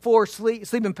 4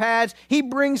 sleeping pads. He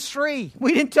brings 3.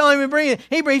 We didn't tell him to bring it.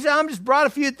 He said, I just brought a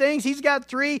few things. He's got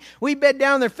 3. We bed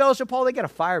down in their fellowship hall. They got a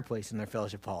fireplace in their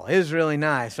fellowship hall. It was really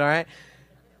nice, all right?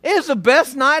 It was the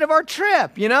best night of our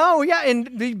trip, We got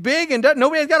the big, and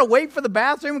nobody's got to wait for the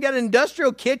bathroom. We got an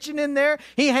industrial kitchen in there.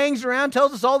 He hangs around,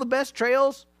 tells us all the best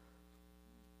trails.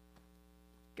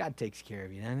 God takes care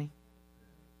of you, doesn't He?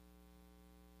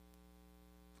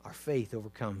 Our faith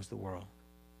overcomes the world.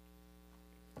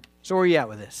 So where are you at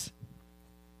with this?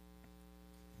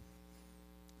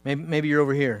 Maybe you're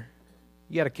over here.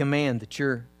 You got a command that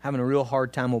you're having a real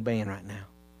hard time obeying right now.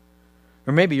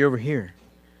 Or maybe you're over here.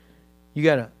 You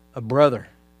got a brother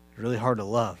that's really hard to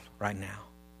love right now.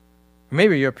 Or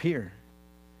maybe you're up here.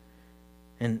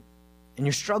 And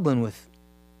you're struggling with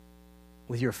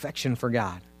your affection for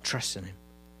God, trusting Him.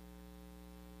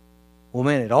 Well,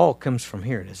 man, it all comes from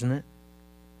here, doesn't it?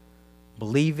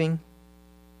 Believing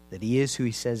that He is who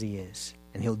He says He is,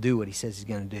 and He'll do what He says He's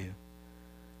going to do.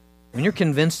 When you're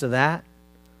convinced of that,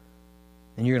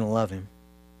 then you're going to love Him.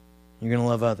 You're going to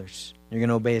love others. You're going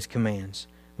to obey His commands.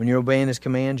 When you're obeying His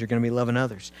commands, you're going to be loving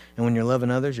others. And when you're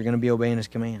loving others, you're going to be obeying His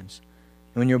commands.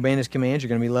 And when you're obeying His commands, you're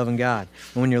going to be loving God.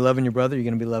 And when you're loving your brother, you're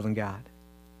going to be loving God.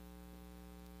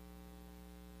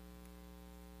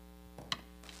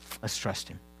 Let's trust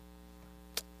Him.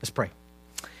 Let's pray.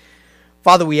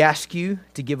 Father, we ask You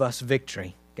to give us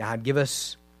victory. God, give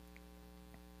us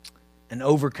an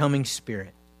overcoming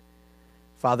spirit.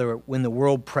 Father, when the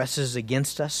world presses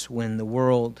against us, when the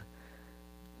world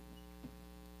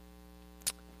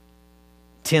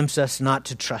tempts us not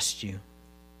to trust You,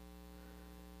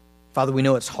 Father, we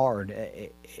know it's hard.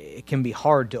 It can be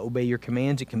hard to obey Your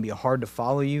commands. It can be hard to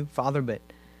follow You, Father, but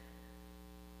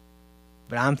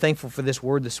I'm thankful for this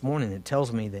word this morning. It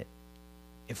tells me that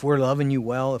if we're loving You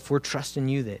well, if we're trusting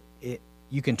You, that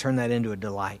You can turn that into a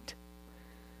delight.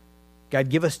 God,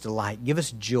 give us delight. Give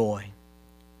us joy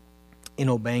in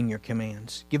obeying Your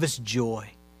commands. Give us joy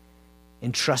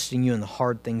in trusting You in the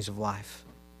hard things of life.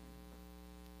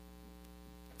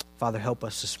 Father, help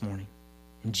us this morning.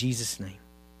 In Jesus' name,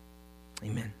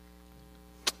 amen.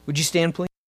 Would you stand, please?